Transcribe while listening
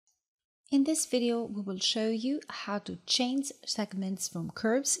In this video, we will show you how to change segments from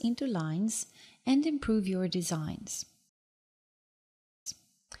curves into lines and improve your designs.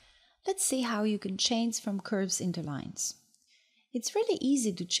 Let's see how you can change from curves into lines. It's really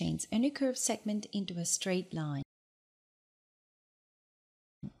easy to change any curved segment into a straight line.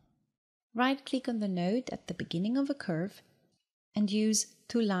 Right-click on the node at the beginning of a curve and use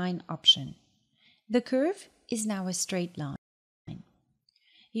To Line option. The curve is now a straight line.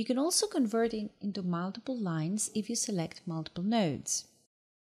 You can also convert it into multiple lines if you select multiple nodes.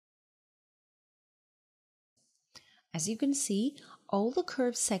 As you can see, all the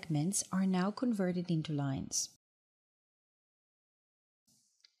curved segments are now converted into lines.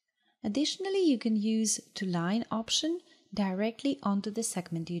 Additionally, you can use To Line option directly onto the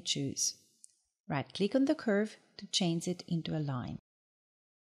segment you choose. Right-click on the curve to change it into a line.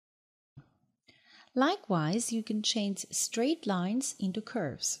 Likewise, you can change straight lines into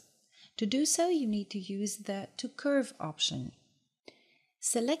curves. To do so, you need to use the To Curve option.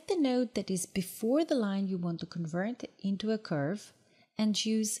 Select the node that is before the line you want to convert into a curve and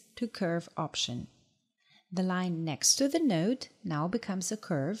use To Curve option. The line next to the node now becomes a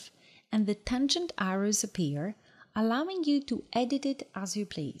curve and the tangent arrows appear, allowing you to edit it as you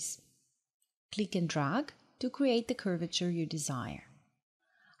please. Click and drag to create the curvature you desire.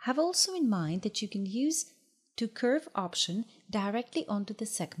 Have also in mind that you can use To Curve option directly onto the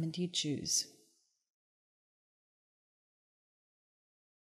segment you choose.